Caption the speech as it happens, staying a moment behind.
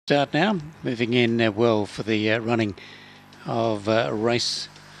start now. Moving in well for the running of race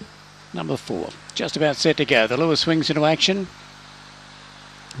number 4. Just about set to go. The lure swings into action.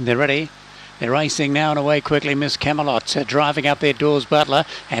 They're ready. They're racing now and away quickly. Miss Camelot driving up their Doors Butler,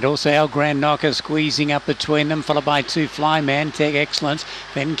 and also El Grand Knocker squeezing up between them, followed by Two Flyman, Tech Excellence.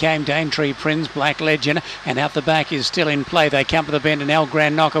 Then came Daintree Prince, Black Legend, and out the back is still in play. They come to the bend and El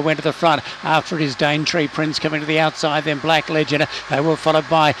Grand Knocker went to the front. After it is Daintree Prince coming to the outside, then Black Legend. They were followed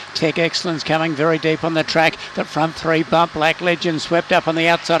by Tech Excellence coming very deep on the track. The front 3 bump. Black Legend swept up on the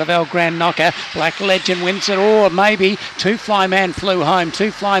outside of El Grand Knocker. Black Legend wins it, or maybe Two Flyman flew home.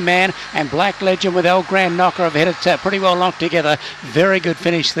 Two Flyman and Black Legend with El Grand Knocker have hit it pretty well knocked together. Very good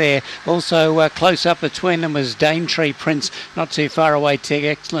finish there. Also close up between them was Daintree Prince. Not too far away, Tech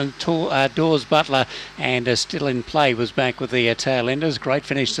Excellent, Doors Butler, and still in play was back with the tail enders. Great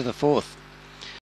finish to the 4th.